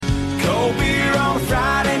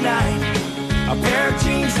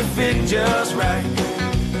just right.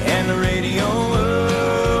 And the radio,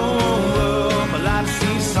 I like to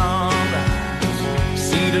see sunrise.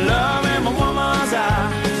 See the love in my woman's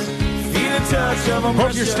eyes. Feel the touch of a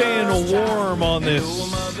Hope you're staying warm on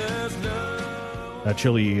this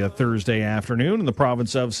chilly Thursday afternoon in the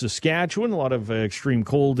province of Saskatchewan. A lot of extreme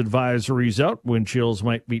cold advisories out. Wind chills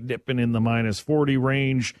might be dipping in the minus 40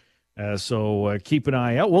 range. So keep an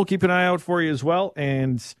eye out. We'll keep an eye out for you as well.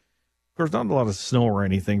 And, of course, not a lot of snow or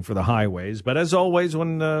anything for the highways. But as always,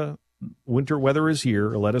 when winter weather is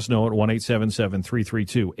here, let us know at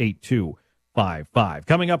 1-877-332-8255.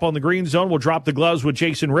 Coming up on the Green Zone, we'll drop the gloves with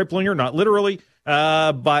Jason Ripplinger. Not literally,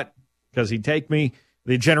 but because he'd take me.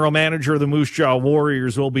 The general manager of the Moose Jaw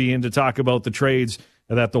Warriors will be in to talk about the trades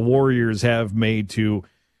that the Warriors have made to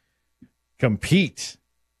compete.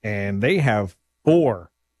 And they have 4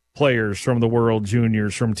 players from the World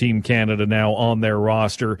Juniors from Team Canada now on their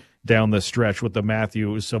roster down the stretch with the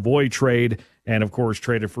Matthew Savoy trade. And, of course,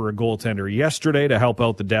 traded for a goaltender yesterday to help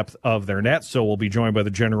out the depth of their net. So we'll be joined by the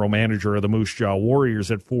general manager of the Moose Jaw Warriors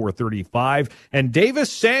at 4:35. And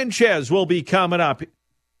Davis Sanchez will be coming up.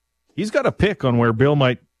 He's got a pick on where Bill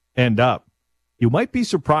might end up. You might be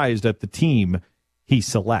surprised at the team he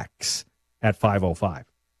selects at 5:05.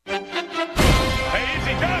 Hey,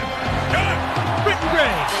 easy, done. Britton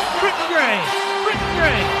Gray.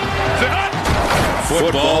 Is it on?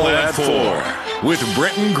 Football at 4 with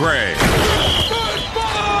Britton Gray.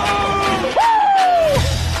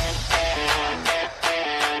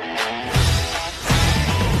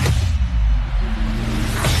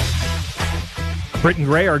 Britton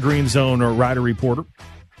Gray, our Green Zone rider reporter,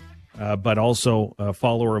 but also a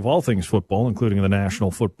follower of all things football, including the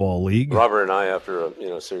National Football League. Robert and I, after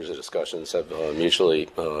a series of discussions, have mutually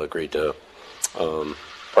agreed to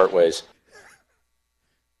part ways.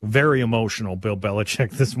 Very emotional, Bill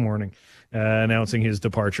Belichick this morning, announcing his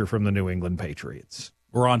departure from the New England Patriots.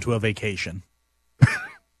 We're on to a vacation.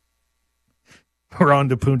 We're on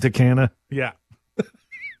to Punta Cana. Yeah.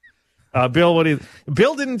 Bill,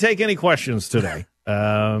 Bill didn't take any questions today.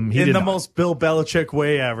 In the most Bill Belichick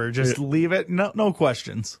way ever. Just leave it. No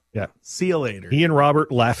questions. Yeah. See you later. He and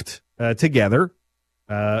Robert left together.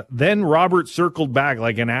 Then Robert circled back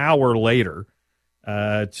like an hour later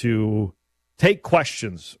to take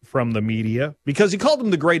questions from the media because he called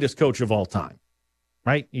him the greatest coach of all time,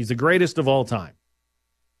 right? He's the greatest of all time.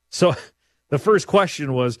 So the first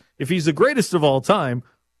question was, if he's the greatest of all time,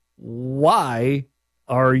 why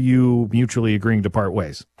are you mutually agreeing to part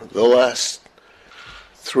ways? The last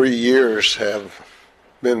 3 years have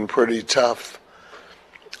been pretty tough.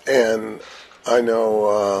 And I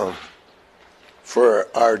know for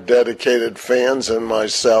our dedicated fans and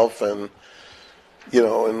myself and,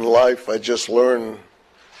 in life, I just learn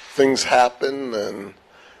things happen. And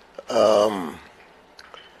our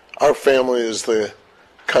family is the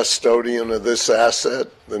custodian of this asset,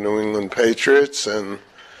 the New England Patriots, and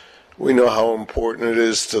we know how important it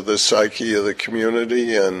is to the psyche of the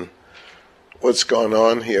community, and what's gone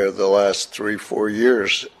on here the last 3-4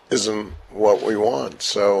 years isn't what we want.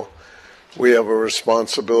 So we have a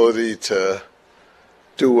responsibility to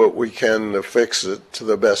do what we can to fix it to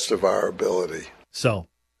the best of our ability. So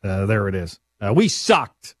there it is. We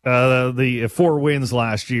sucked the 4 wins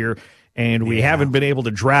last year, and we haven't been able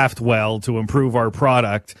to draft well to improve our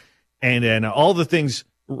product. And all the things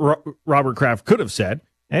Robert Kraft could have said.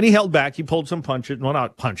 And he held back. He pulled some punches. Well,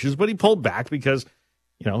 not punches, but he pulled back because,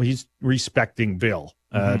 he's respecting Bill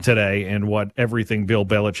today and what everything Bill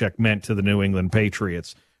Belichick meant to the New England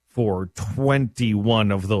Patriots for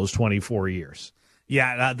 21 of those 24 years.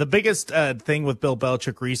 Yeah, the biggest thing with Bill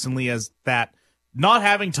Belichick recently is that not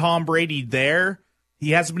having Tom Brady there,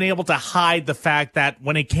 he hasn't been able to hide the fact that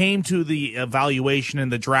when it came to the evaluation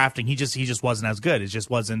and the drafting, he just wasn't as good. It just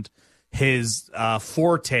wasn't his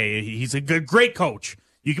forte. He's a great coach.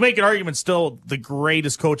 You can make an argument still the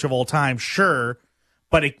greatest coach of all time, sure,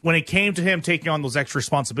 but when it came to him taking on those extra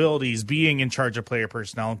responsibilities, being in charge of player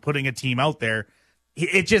personnel and putting a team out there,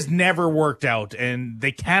 it just never worked out, and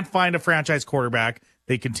they can't find a franchise quarterback.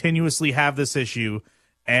 They continuously have this issue,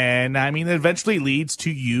 and, it eventually leads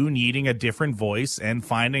to you needing a different voice and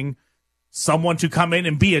finding someone to come in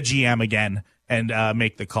and be a GM again and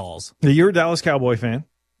make the calls. You're a Dallas Cowboy fan.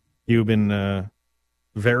 You've been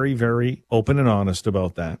very, very open and honest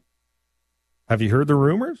about that. Have you heard the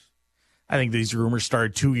rumors? I think these rumors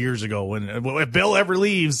started 2 years ago. When if Bill ever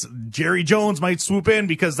leaves, Jerry Jones might swoop in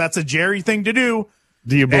because that's a Jerry thing to do.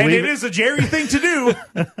 Do you believe it? And it is a Jerry thing to do.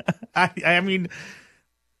 I mean,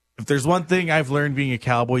 if there's one thing I've learned being a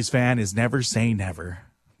Cowboys fan is never say never.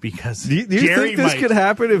 because Do you Jerry think this could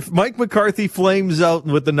happen if Mike McCarthy flames out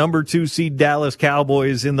with the number 2 seed Dallas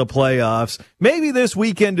Cowboys in the playoffs? Maybe this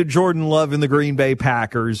weekend to Jordan Love and the Green Bay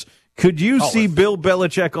Packers. Could you see Bill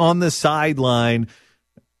Belichick on the sideline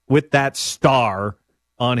with that star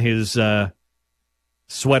on his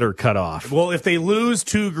sweater cut off? Well, if they lose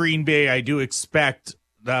to Green Bay, I do expect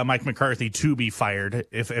Mike McCarthy to be fired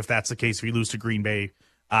if that's the case. If we lose to Green Bay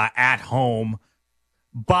at home,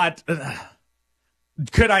 but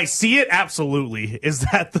could I see it? Absolutely. Is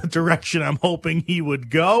that the direction I'm hoping he would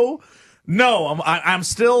go? No, I'm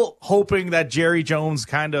still hoping that Jerry Jones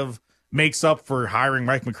kind of makes up for hiring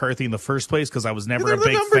Mike McCarthy in the first place because I was never a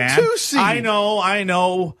big fan. 2 seed. I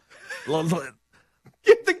know.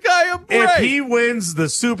 Give the guy a break. If he wins the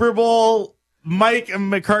Super Bowl, Mike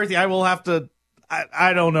McCarthy, I will have to.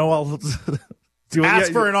 I don't know. I'll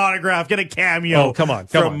ask for an autograph, get a cameo. Oh, come on.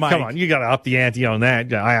 You got to up the ante on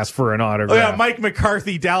that. I ask for an autograph. Oh, yeah, Mike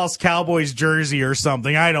McCarthy, Dallas Cowboys jersey or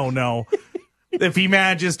something. I don't know if he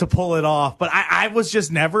manages to pull it off. But I was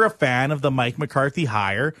just never a fan of the Mike McCarthy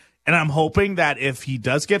hire. And I'm hoping that if he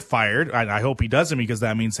does get fired, and I hope he doesn't because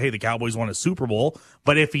that means, hey, the Cowboys won a Super Bowl.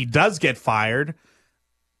 But if he does get fired,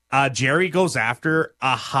 Jerry goes after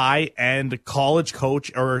a high-end college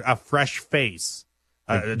coach or a fresh face.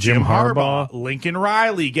 Jim Harbaugh, Lincoln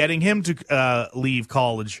Riley, getting him to leave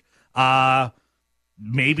college.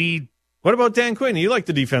 Maybe. What about Dan Quinn? You like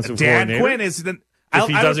the defensive coordinator. Dan Quinn is if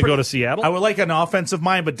he doesn't go to Seattle? I would like an offensive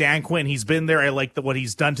mind, but Dan Quinn, he's been there. I like what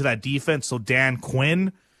he's done to that defense. So Dan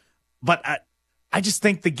Quinn. But I just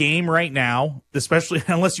think the game right now, especially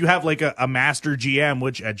unless you have like a master GM,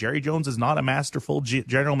 which Jerry Jones is not a masterful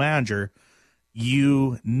general manager,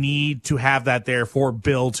 you need to have that there for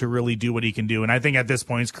Bill to really do what he can do. And I think at this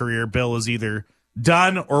point in his career, Bill is either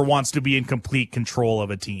done or wants to be in complete control of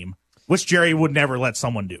a team, which Jerry would never let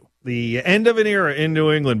someone do. The end of an era in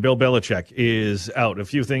New England, Bill Belichick is out. A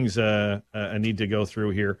few things I need to go through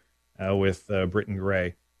here with Britton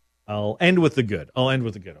Gray. I'll end with the good,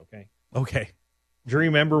 okay? Okay. Do you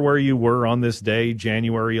remember where you were on this day,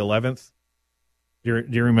 January 11th? Do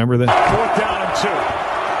you remember that? 4th down and 2.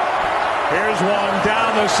 Here's one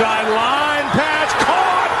down the sideline. Pass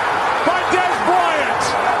caught by Des Bryant.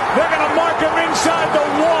 They're going to mark him inside the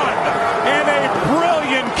 1. And a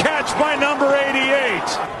brilliant catch by number 88.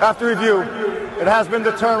 After review, it has been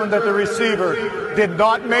determined that the receiver did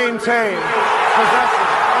not maintain possession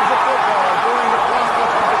of the football during the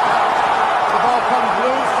process of the catch. The ball comes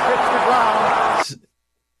loose, hits the ground.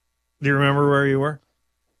 Do you remember where you were?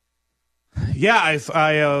 Yeah, I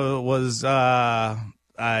was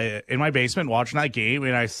in my basement watching that game,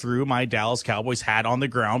 and I threw my Dallas Cowboys hat on the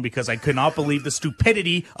ground because I could not believe the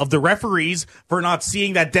stupidity of the referees for not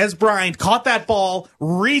seeing that Des Bryant caught that ball,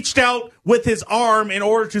 reached out with his arm in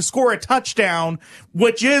order to score a touchdown,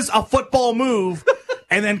 which is a football move,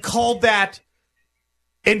 and then called that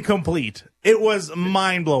incomplete. It was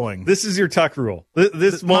mind-blowing. This is your tuck rule.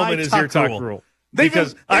 This moment is your tuck rule.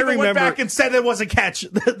 Because I remember went back and said it was a catch.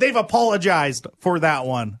 They've apologized for that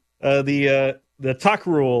one. The tuck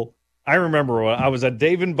rule, I remember I was at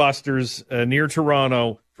Dave & Buster's near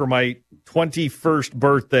Toronto for my 21st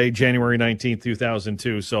birthday, January 19th,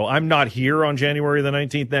 2002. So I'm not here on January the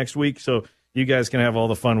 19th next week, so you guys can have all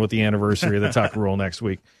the fun with the anniversary of the tuck rule next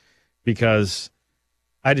week. Because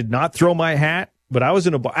I did not throw my hat, but I was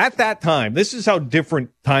in a bar. At that time, this is how different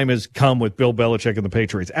time has come with Bill Belichick and the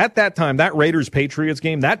Patriots. At that time, that Raiders-Patriots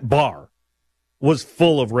game, that bar was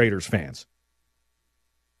full of Raiders fans.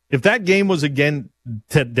 If that game was again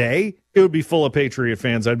today, it would be full of Patriot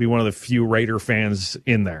fans. I'd be one of the few Raider fans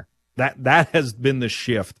in there. That has been the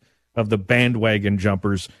shift of the bandwagon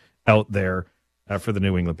jumpers out there for the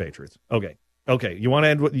New England Patriots. Okay. You want to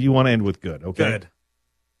end with good. Okay. Good.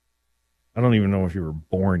 I don't even know if you were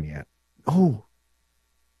born yet. Oh,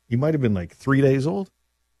 you might have been like 3 days old.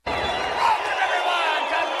 Welcome everyone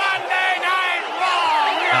to Monday Night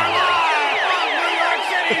Raw. We are live from New York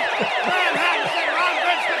City, Manhattan Center. I'm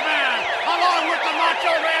Vince McMahon, along with the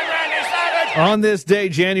Macho Man Randy Savage. On this day,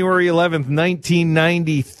 January 11th,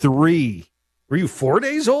 1993. Were you 4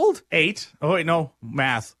 days old? 8. Oh, wait, no.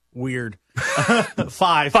 Math. Weird.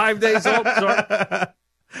 5. 5 days old? Sorry.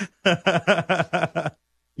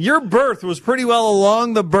 Your birth was pretty well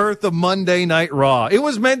along the birth of Monday Night Raw. It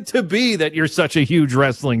was meant to be that you're such a huge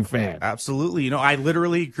wrestling fan. Absolutely. You know, I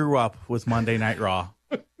literally grew up with Monday Night Raw.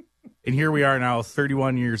 And here we are now,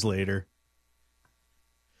 31 years later.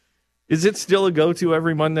 Is it still a go-to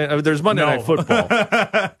every Monday? There's Monday Night Football.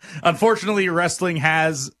 Unfortunately, wrestling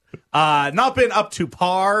has not been up to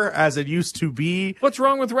par as it used to be. What's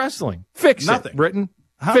wrong with wrestling? Fix Nothing. it, Britain.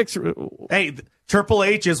 Huh? Fix it. Hey, Triple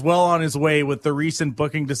H is well on his way with the recent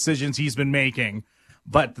booking decisions he's been making.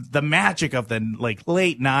 But the magic of the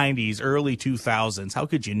late 90s, early 2000s, how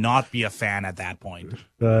could you not be a fan at that point?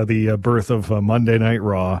 The birth of Monday Night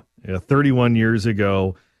Raw 31 years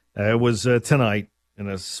ago. It was tonight in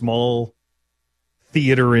a small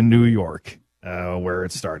theater in New York where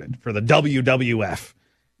it started for the WWF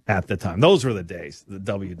at the time. Those were the days, the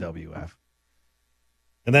WWF.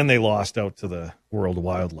 And then they lost out to the World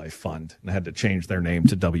Wildlife Fund and had to change their name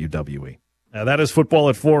to WWE. That is Football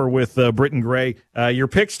at 4 with Britton Gray. Your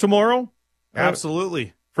picks tomorrow?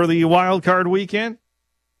 Absolutely. For the wild card weekend?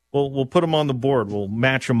 We'll put them on the board. We'll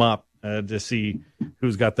match them up to see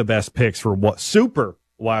who's got the best picks for what super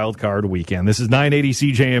wild card weekend. This is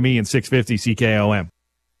 980 CJME and 650 CKOM.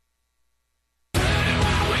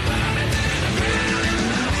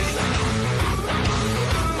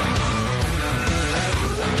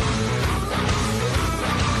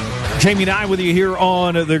 Jamie and I with you here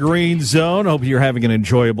on the Green Zone. Hope you're having an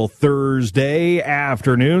enjoyable Thursday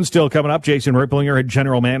afternoon. Still coming up, Jason Ripplinger,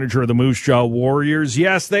 general manager of the Moose Jaw Warriors.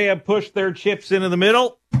 Yes, they have pushed their chips into the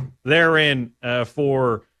middle. They're in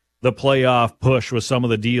for the playoff push with some of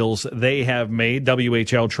the deals they have made.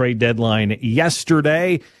 WHL trade deadline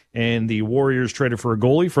yesterday, and the Warriors traded for a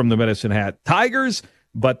goalie from the Medicine Hat Tigers.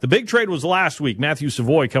 But the big trade was last week. Matthew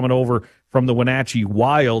Savoy coming over from the Wenatchee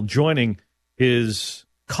Wild, joining his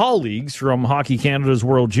colleagues from Hockey Canada's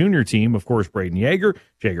World Junior team, of course, Braden Yeager,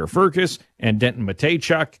 Jager Furcus, and Denton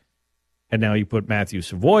Matejchuk. And now you put Matthew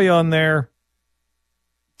Savoy on there.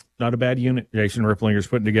 Not a bad unit Jason Ripplinger's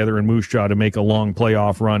putting together in Moose Jaw to make a long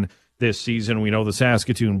playoff run this season. We know the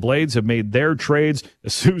Saskatoon Blades have made their trades.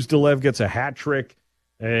 Suzdalev gets a hat trick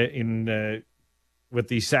with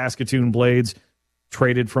the Saskatoon Blades,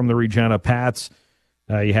 traded from the Regina Pats.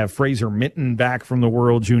 You have Fraser Minton back from the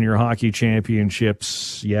World Junior Hockey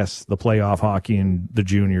Championships. Yes, the playoff hockey in the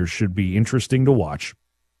juniors should be interesting to watch.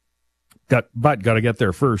 Got to get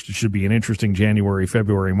there first. It should be an interesting January,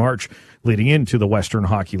 February, March leading into the Western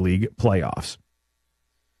Hockey League playoffs.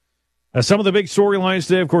 Some of the big storylines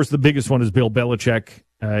today, of course, the biggest one is Bill Belichick.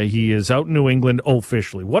 He is out in New England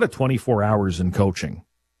officially. What a 24 hours in coaching.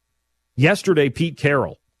 Yesterday, Pete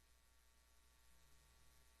Carroll.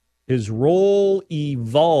 His role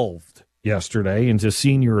evolved yesterday into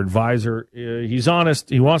senior advisor. He's honest.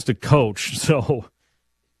 He wants to coach. So,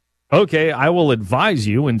 okay, I will advise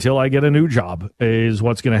you until I get a new job is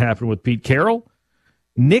what's going to happen with Pete Carroll.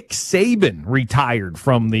 Nick Saban retired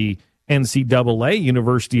from the NCAA,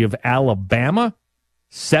 University of Alabama,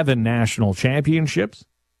 7 national championships.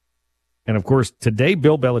 And, of course, today,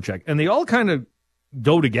 Bill Belichick. And they all kind of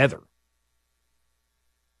go together.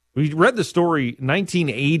 We read the story,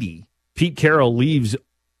 1980, Pete Carroll leaves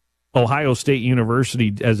Ohio State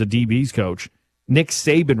University as a DB's coach. Nick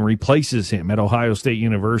Saban replaces him at Ohio State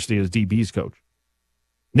University as DB's coach.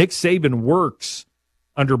 Nick Saban works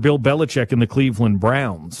under Bill Belichick in the Cleveland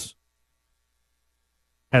Browns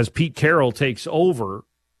as Pete Carroll takes over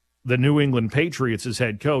the New England Patriots as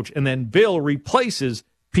head coach, and then Bill replaces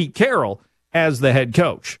Pete Carroll as the head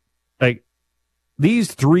coach. Like,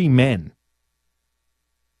 these three men.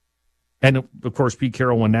 And, of course, Pete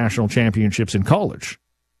Carroll won national championships in college,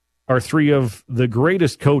 are 3 of the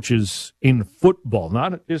greatest coaches in football,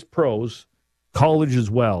 not just pros, college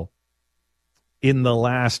as well, in the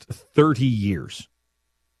last 30 years.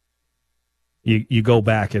 You go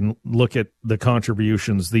back and look at the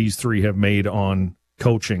contributions these 3 have made on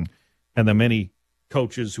coaching and the many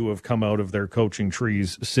coaches who have come out of their coaching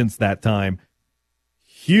trees since that time.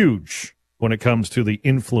 Huge when it comes to the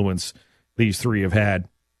influence these 3 have had.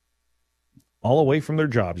 All away from their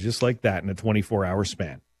jobs, just like that, in a 24-hour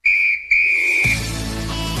span.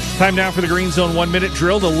 Time now for the Green Zone 1-minute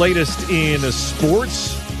drill, the latest in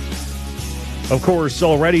sports. Of course,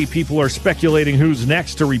 already people are speculating who's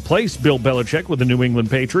next to replace Bill Belichick with the New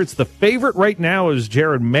England Patriots. The favorite right now is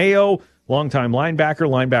Jared Mayo, longtime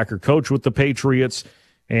linebacker coach with the Patriots,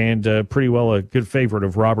 and pretty well a good favorite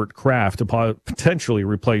of Robert Kraft to potentially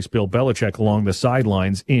replace Bill Belichick along the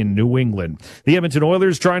sidelines in New England. The Edmonton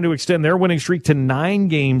Oilers trying to extend their winning streak to 9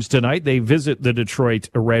 games tonight. They visit the Detroit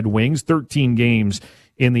Red Wings, 13 games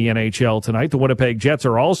in the NHL tonight. The Winnipeg Jets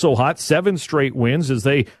are also hot, 7 straight wins as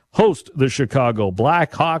they host the Chicago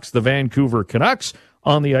Blackhawks. The Vancouver Canucks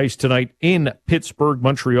on the ice tonight in Pittsburgh,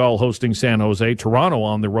 Montreal hosting San Jose, Toronto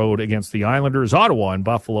on the road against the Islanders, Ottawa and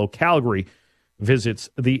Buffalo, Calgary visits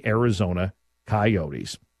the Arizona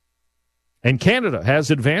Coyotes. And Canada has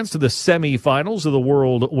advanced to the semifinals of the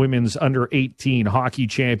World Women's Under-18 Hockey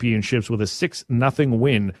Championships with a 6-0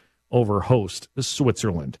 win over host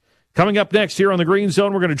Switzerland. Coming up next here on the Green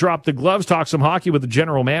Zone, we're going to drop the gloves, talk some hockey with the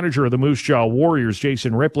general manager of the Moose Jaw Warriors,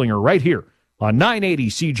 Jason Ripplinger, right here on 980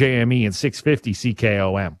 CJME and 650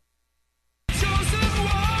 CKOM.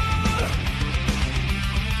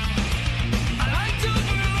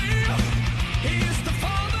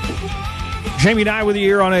 Jamie and I with you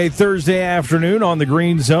here on a Thursday afternoon on the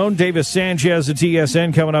Green Zone. Davis Sanchez at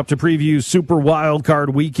TSN coming up to preview Super Wild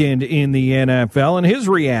Card Weekend in the NFL and his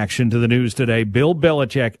reaction to the news today. Bill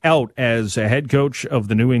Belichick out as a head coach of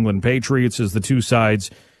the New England Patriots as the two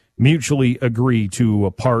sides mutually agree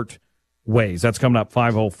to part ways. That's coming up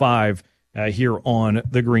 5:05 here on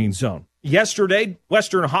the Green Zone. Yesterday,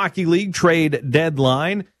 Western Hockey League trade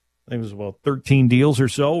deadline. I think it was about 13 deals or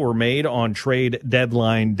so were made on trade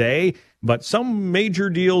deadline day, but some major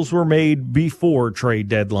deals were made before trade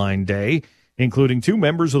deadline day, including two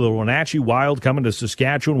members of the Wenatchee Wild coming to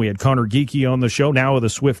Saskatchewan. We had Connor Geekie on the show, now with the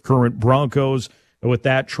Swift Current Broncos with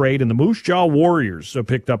that trade. And the Moose Jaw Warriors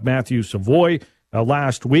picked up Matthew Savoy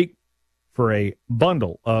last week for a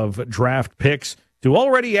bundle of draft picks to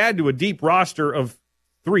already add to a deep roster of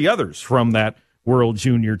three others from that World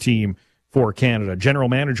Junior team for Canada. General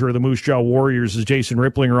Manager of the Moose Jaw Warriors is Jason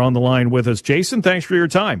Ripplinger on the line with us. Jason, thanks for your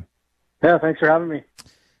time. Yeah, thanks for having me.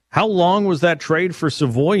 How long was that trade for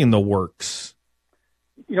Savoy in the works?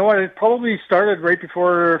 You know what, it probably started right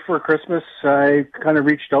before Christmas. I kind of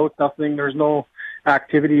reached out, nothing, there was no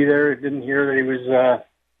activity there. I didn't hear that he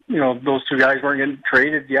was, those two guys weren't getting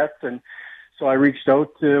traded yet. And so I reached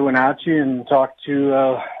out to Wenatchee and talked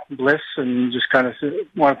to Bliss and just kind of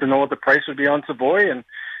wanted to know what the price would be on Savoy. And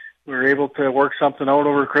we were able to work something out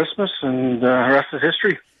over Christmas, and the rest is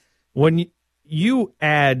history. When you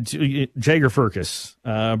add Jager Furcus,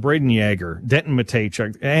 Braden Yager, Denton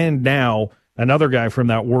Matejchuk, and now another guy from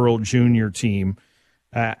that World Junior team,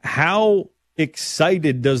 how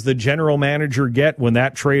excited does the general manager get when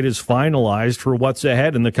that trade is finalized for what's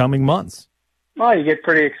ahead in the coming months? Well, you get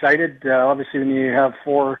pretty excited. Obviously, when you have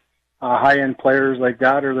four high-end players like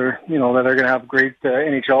that, or that are going to have great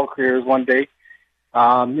NHL careers one day.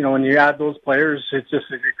 When you add those players, it's just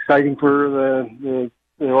exciting for the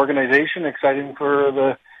organization, exciting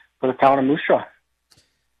for the town of Moose Jaw.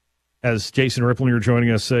 As Jason Ripplinger joining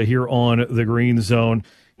us here on the Green Zone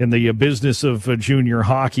in the business of junior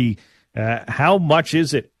hockey, how much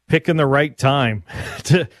is it picking the right time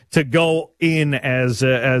to go in, as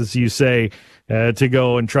you say, to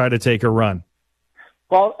go and try to take a run?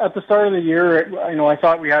 Well, at the start of the year, I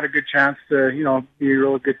thought we had a good chance to, be a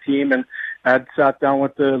really good team, and I had sat down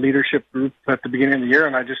with the leadership group at the beginning of the year,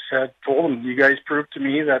 and I just told them, you guys proved to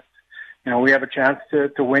me that, we have a chance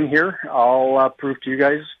to win here. I'll prove to you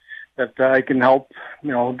guys that I can help,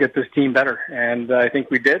 get this team better. And I think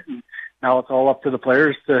we did. And now it's all up to the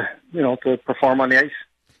players to perform on the ice.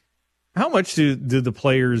 How much do the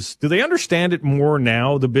players, do they understand it more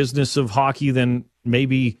now, the business of hockey, than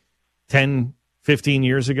maybe 10, 15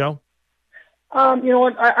 years ago? You know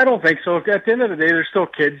what? I don't think so. At the end of the day, they're still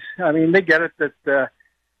kids. I mean, they get it that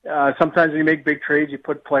sometimes when you make big trades, you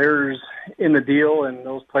put players in the deal, and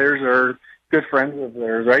those players are good friends of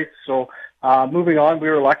theirs, right? So moving on, we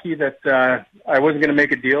were lucky that I wasn't going to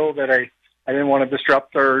make a deal that I didn't want to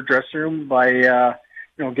disrupt our dressing room by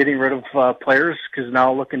getting rid of players, because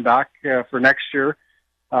now looking back for next year,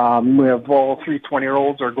 we have all 3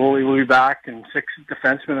 20-year-olds. Our goalie will be back, and 6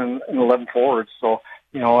 defensemen and 11 forwards. So,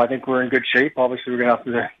 I think we're in good shape. Obviously, we're going to have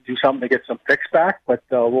to do something to get some picks back, but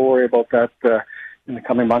we'll worry about that in the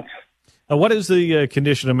coming months. What is the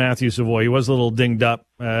condition of Matthew Savoy? He was a little dinged up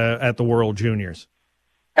at the World Juniors.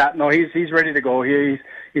 Yeah, no, he's ready to go.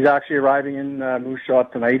 He's actually arriving in Moose Jaw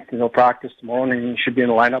tonight, and he'll practice tomorrow, and he should be in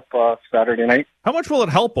the lineup Saturday night. How much will it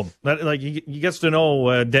help him? He gets to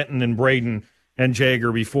know Denton and Braden and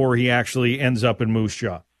Jager before he actually ends up in Moose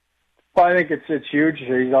Jaw. Well, I think it's huge.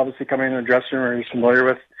 He's obviously coming in the dressing room, and he's familiar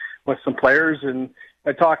with some players. And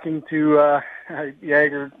talking to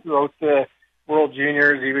Yager throughout the World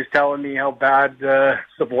Juniors, he was telling me how bad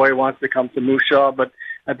Savoy wants to come to Moose Jaw, but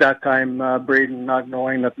at that time, Braden not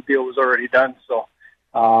knowing that the deal was already done. So,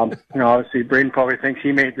 obviously Braden probably thinks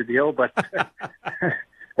he made the deal, but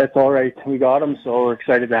that's all right. We got him, so we're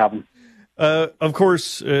excited to have him. Of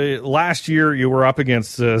course, last year you were up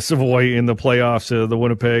against Savoy in the playoffs, the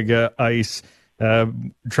Winnipeg Ice,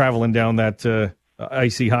 traveling down that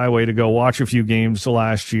icy highway to go watch a few games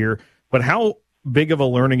last year. But how big of a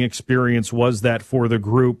learning experience was that for the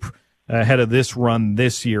group ahead of this run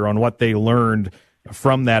this year on what they learned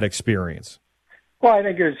from that experience? Well, I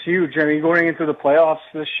think it was huge. I mean, going into the playoffs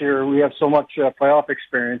this year, we have so much playoff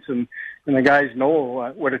experience, and the guys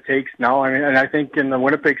know what it takes now. I mean, and I think in the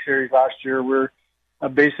Winnipeg series last year, we're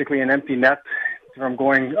basically an empty net from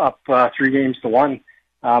going up 3-1,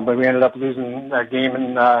 but we ended up losing that game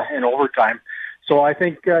in overtime. So I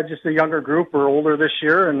think just a younger group. We're older this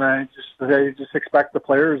year, and I just expect the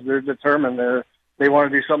players. They're determined. They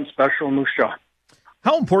want to do something special in Moose Jaw.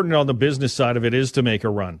 How important on the business side of it is to make a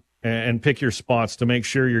run and pick your spots to make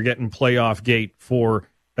sure you're getting playoff gate for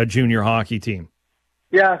a junior hockey team?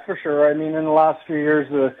 Yeah, for sure. I mean, in the last few years,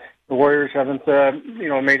 the Warriors haven't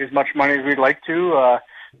made as much money as we'd like to.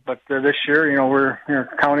 But this year, we're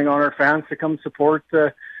counting on our fans to come support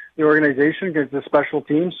the organization because it's a special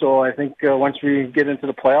team. So I think once we get into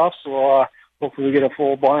the playoffs, we'll hopefully get a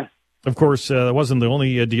full barn. Of course, that wasn't the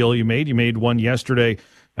only deal you made. You made one yesterday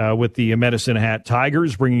with the Medicine Hat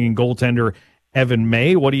Tigers, bringing in goaltender Evan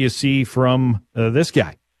May. What do you see from this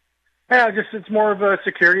guy? Yeah, it's more of a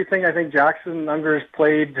security thing. I think Jackson Unger's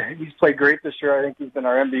played great this year. I think he's been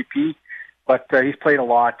our MVP, but he's played a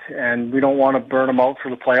lot, and we don't want to burn him out for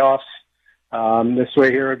the playoffs. This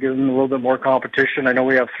way here, give him a little bit more competition. I know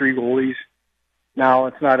we have 3 goalies now.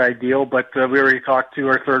 It's not ideal, but we already talked to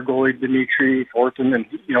our third goalie, Dimitri Fortin, and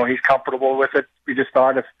he's comfortable with it. We just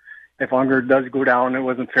thought if Unger does go down, it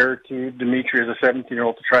wasn't fair to Dimitri as a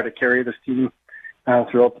 17-year-old to try to carry this team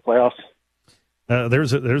throughout the playoffs.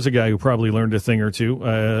 There's a guy who probably learned a thing or two.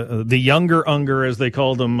 The younger Unger, as they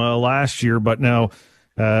called him last year, but now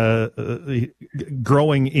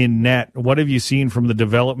growing in net. What have you seen from the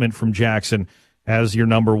development from Jackson as your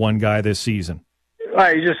number one guy this season?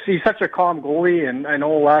 He's such a calm goalie, and I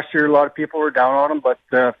know last year a lot of people were down on him, but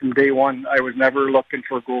from day one, I was never looking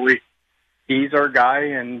for a goalie. He's our guy,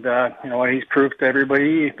 and he's proved to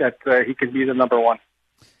everybody that he can be the number one.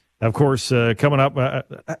 Of course, coming up,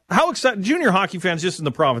 how excited, junior hockey fans just in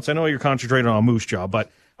the province, I know you're concentrating on Moose Jaw,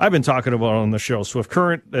 but I've been talking about it on the show. Swift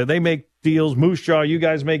Current, they make deals. Moose Jaw, you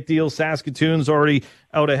guys make deals. Saskatoon's already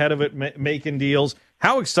out ahead of it, making deals.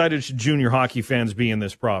 How excited should junior hockey fans be in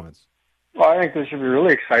this province? Well, I think they should be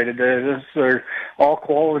really excited. This are all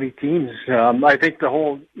quality teams. I think the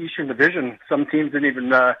whole Eastern Division, some teams didn't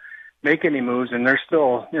even make any moves, and they're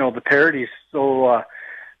still, the parity's so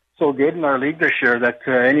good in our league this year that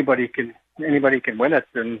anybody can win it.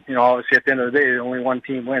 And obviously at the end of the day, only one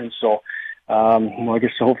team wins. So I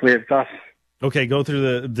guess hopefully it's us. Okay, go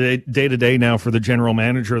through the day-to-day now for the general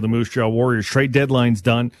manager of the Moose Jaw Warriors. Trade deadline's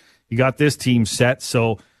done. You got this team set,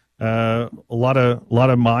 so a lot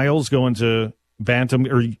of miles going to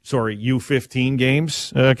U15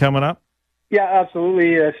 games coming up. Yeah,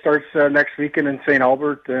 absolutely. It starts next weekend in St.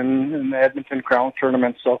 Albert and in the Edmonton Crown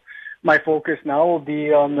Tournament. So my focus now will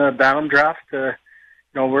be on the Bantam draft.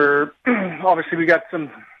 We're obviously we got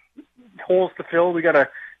some holes to fill. We got a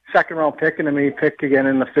second-round pick, and then we pick again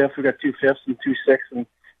in the 5th. We got 2 5ths and 2 6ths,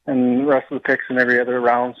 and the rest of the picks in every other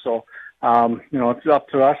round. So, it's up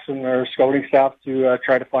to us and our scouting staff to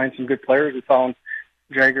try to find some good players. We found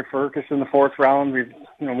Jagger Furcus in the 4th round.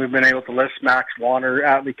 We've been able to list Max Warner,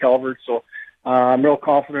 Atlee Calvert. So I'm real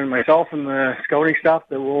confident in myself and the scouting staff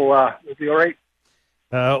that we'll be all right.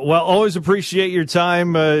 Well, always appreciate your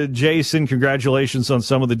time, Jason. Congratulations on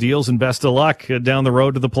some of the deals, and best of luck down the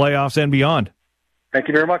road to the playoffs and beyond. Thank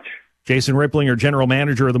you very much. Jason Ripplinger, general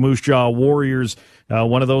manager of the Moose Jaw Warriors,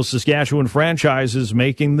 one of those Saskatchewan franchises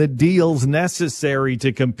making the deals necessary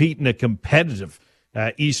to compete in a competitive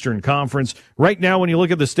Eastern Conference. Right now, when you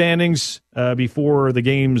look at the standings before the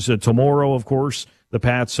games tomorrow, of course, the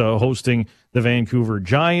Pats hosting the Vancouver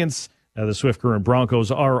Giants. The Swift Current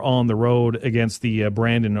Broncos are on the road against the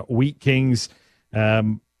Brandon Wheat Kings.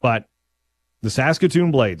 But the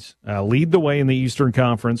Saskatoon Blades lead the way in the Eastern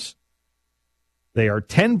Conference. They are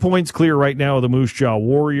 10 points clear right now of the Moose Jaw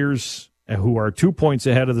Warriors, who are 2 points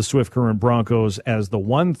ahead of the Swift Current Broncos as the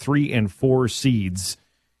 1, 3, and 4 seeds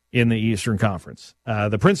in the Eastern Conference.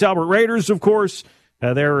 The Prince Albert Raiders, of course,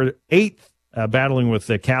 they're 8th, battling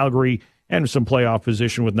with Calgary and some playoff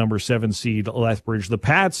position with number 7 seed Lethbridge. The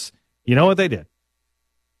Pats, you know what they did?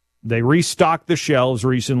 They restocked the shelves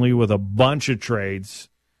recently with a bunch of trades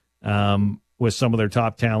with some of their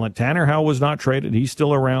top talent. Tanner Howe was not traded. He's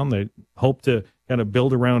still around. They hope to kind of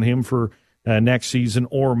build around him for next season,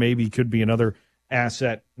 or maybe could be another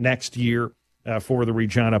asset next year for the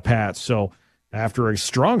Regina Pats. So after a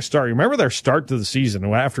strong start, remember their start to the season.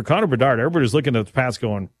 After Connor Bedard, everybody was looking at the Pats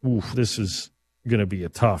going, oof, this is going to be a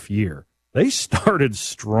tough year. They started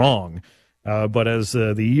strong. But as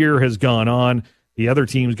the year has gone on, the other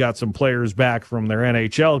teams got some players back from their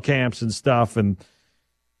NHL camps and stuff, and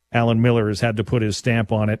Alan Miller has had to put his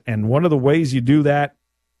stamp on it. And one of the ways you do that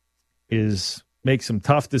is make some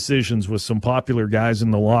tough decisions with some popular guys in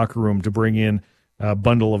the locker room to bring in a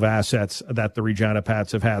bundle of assets that the Regina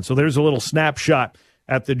Pats have had. So there's a little snapshot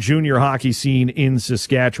at the junior hockey scene in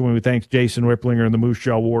Saskatchewan. We thank Jason Ripplinger and the Moose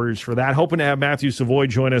Jaw Warriors for that. Hoping to have Matthew Savoy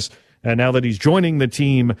join us now that he's joining the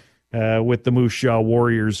team with the Moose Jaw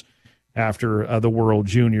Warriors after the World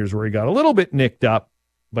Juniors, where he got a little bit nicked up,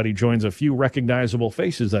 but he joins a few recognizable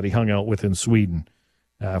faces that he hung out with in Sweden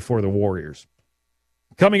for the Warriors.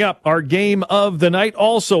 Coming up, our game of the night,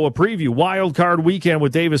 also a preview, Wild Card Weekend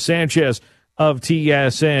with Davis Sanchez of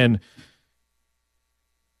TSN.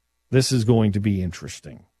 This is going to be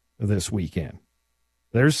interesting this weekend.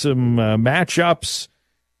 There's some matchups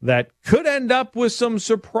that could end up with some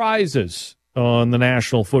surprises on the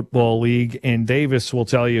National Football League, and Davis will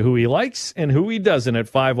tell you who he likes and who he doesn't at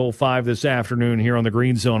 5:05 this afternoon here on the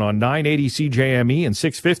Green Zone on 980 CJME and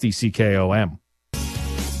 650 CKOM.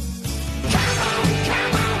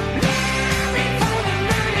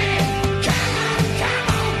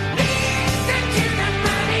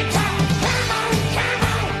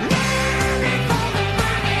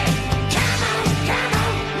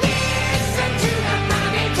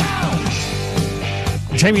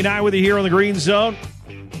 Jamie and I with you here on the Green Zone.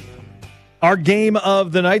 Our game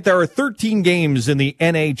of the night. There are 13 games in the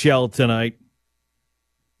NHL tonight.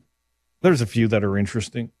 There's a few that are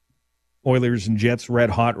interesting. Oilers and Jets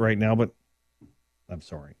red hot right now, but I'm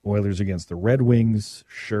sorry. Oilers against the Red Wings,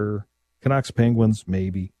 sure. Canucks Penguins,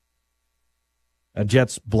 maybe.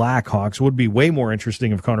 Jets Blackhawks would be way more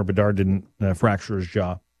interesting if Connor Bedard didn't fracture his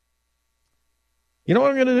jaw. You know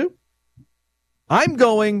what I'm going to do? I'm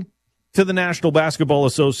going to the National Basketball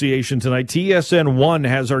Association tonight. TSN 1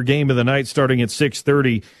 has our game of the night starting at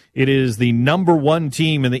 6:30. It is the number 1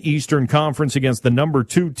 team in the Eastern Conference against the number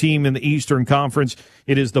 2 team in the Eastern Conference.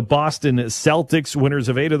 It is the Boston Celtics, winners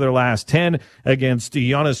of 8 of their last 10, against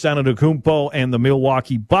Giannis Antetokounmpo and the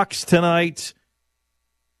Milwaukee Bucks tonight.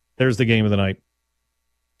 There's the game of the night.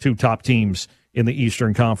 2 top teams in the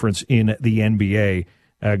Eastern Conference in the NBA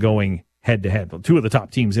going head-to-head. Well, 2 of the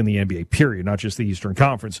top teams in the NBA, period, not just the Eastern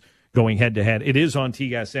Conference, going head-to-head. It is on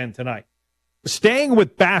TSN tonight. Staying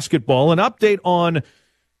with basketball, an update on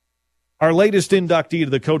our latest inductee to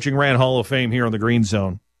the Coaching Rant Hall of Fame here on the Green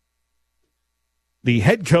Zone. The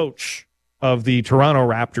head coach of the Toronto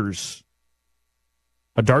Raptors,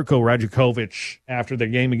 Darko Rajakovic, after the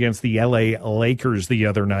game against the LA Lakers the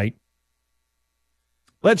other night.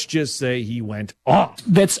 Let's just say he went off.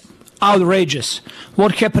 That's outrageous.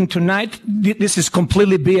 What happened tonight, this is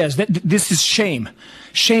completely BS. This is shame.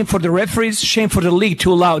 Shame for the referees, shame for the league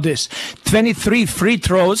to allow this. 23 free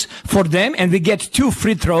throws for them, and we get 2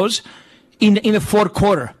 free throws in the fourth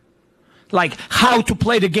quarter. Like, how to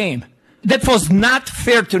play the game. That was not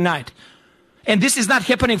fair tonight. And this is not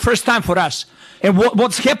happening first time for us. And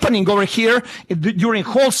what's happening over here during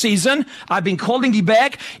whole season, I've been calling it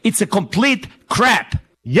back, it's a complete crap.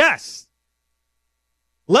 Yes.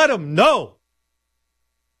 Let them know.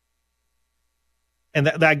 And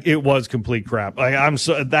that it was complete crap. I'm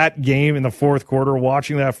so that game in the fourth quarter,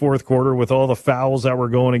 watching that fourth quarter with all the fouls that were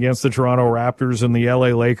going against the Toronto Raptors and the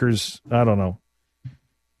LA Lakers. I don't know.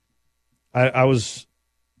 I was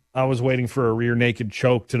waiting for a rear naked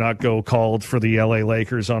choke to not go called for the LA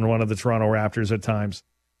Lakers on one of the Toronto Raptors at times.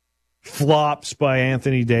 Flops by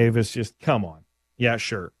Anthony Davis. Just come on. Yeah,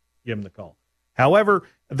 sure. Give him the call. However,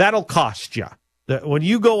 that'll cost you. When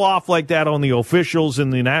you go off like that on the officials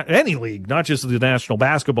in any league, not just the National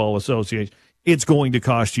Basketball Association, it's going to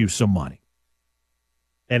cost you some money.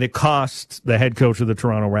 And it costs the head coach of the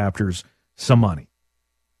Toronto Raptors some money.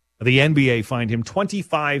 The NBA fined him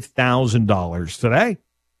 $25,000 today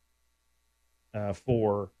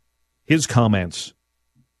for his comments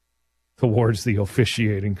towards the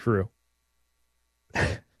officiating crew.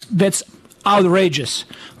 That's outrageous.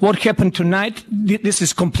 What happened tonight, this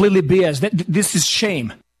is completely BS. This is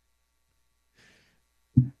shame.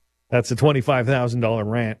 That's a $25,000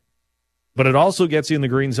 rant. But it also gets you in the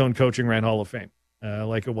Green Zone Coaching Rant Hall of Fame,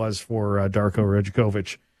 like it was for Darko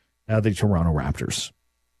Rajakovic, the Toronto Raptors.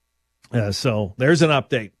 So there's an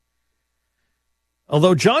update.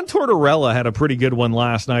 Although John Tortorella had a pretty good one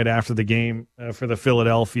last night after the game for the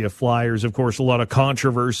Philadelphia Flyers. Of course, a lot of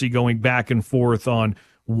controversy going back and forth on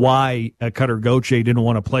why Cutter Gauthier didn't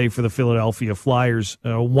want to play for the Philadelphia Flyers.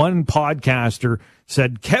 One podcaster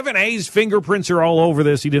said Kevin Hayes' fingerprints are all over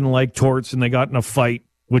this. He didn't like Torts, and they got in a fight,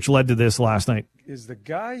 which led to this last night. Is the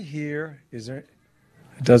guy here, the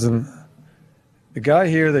guy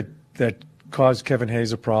here that caused Kevin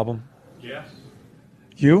Hayes a problem? Yes.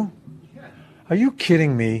 You? Yeah. Are you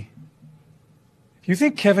kidding me? You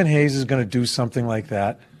think Kevin Hayes is going to do something like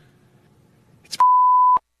that?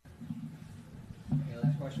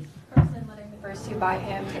 Letting the first two by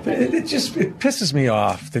him. It pisses me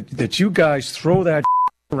off that you guys throw that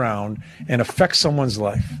around and affect someone's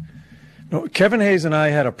life. No, Kevin Hayes and I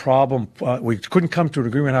had a problem. We couldn't come to an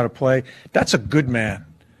agreement how to play. That's a good man.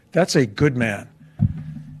 That's a good man.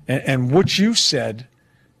 And what you said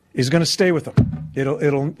is going to stay with him.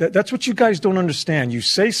 That's what you guys don't understand. You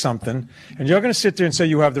say something, and you're going to sit there and say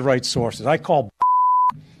you have the right sources. I call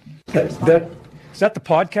is that the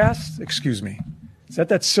podcast? Excuse me. Is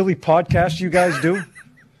that silly podcast you guys do?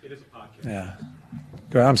 It is a podcast. Yeah.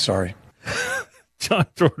 Good, I'm sorry. John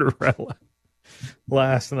Tortorella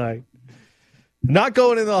last night. Not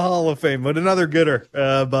going in the Hall of Fame, but another gooder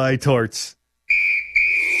by Torts.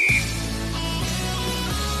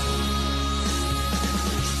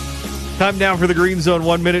 Time now for the Green Zone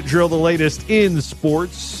 1-minute drill, the latest in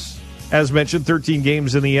sports. As mentioned, 13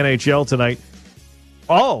 games in the NHL tonight.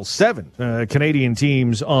 All 7 Canadian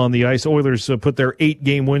teams on the ice. Oilers put their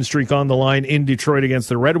 8-game win streak on the line in Detroit against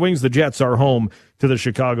the Red Wings. The Jets are home to the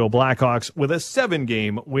Chicago Blackhawks with a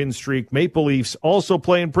 7-game win streak. Maple Leafs also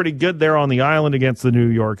playing pretty good there on the island against the New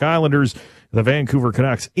York Islanders. The Vancouver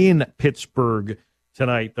Canucks in Pittsburgh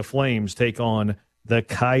tonight. The Flames take on the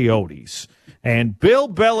Coyotes. And Bill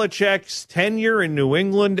Belichick's tenure in New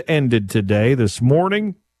England ended today. This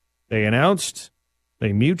morning, they announced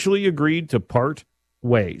they mutually agreed to part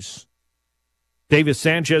ways. Davis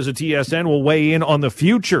Sanchez of TSN will weigh in on the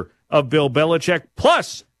future of Bill Belichick,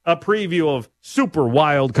 plus a preview of Super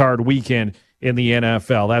Wild Card Weekend in the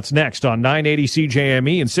NFL. That's next on 980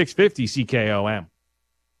 CJME and 650 CKOM.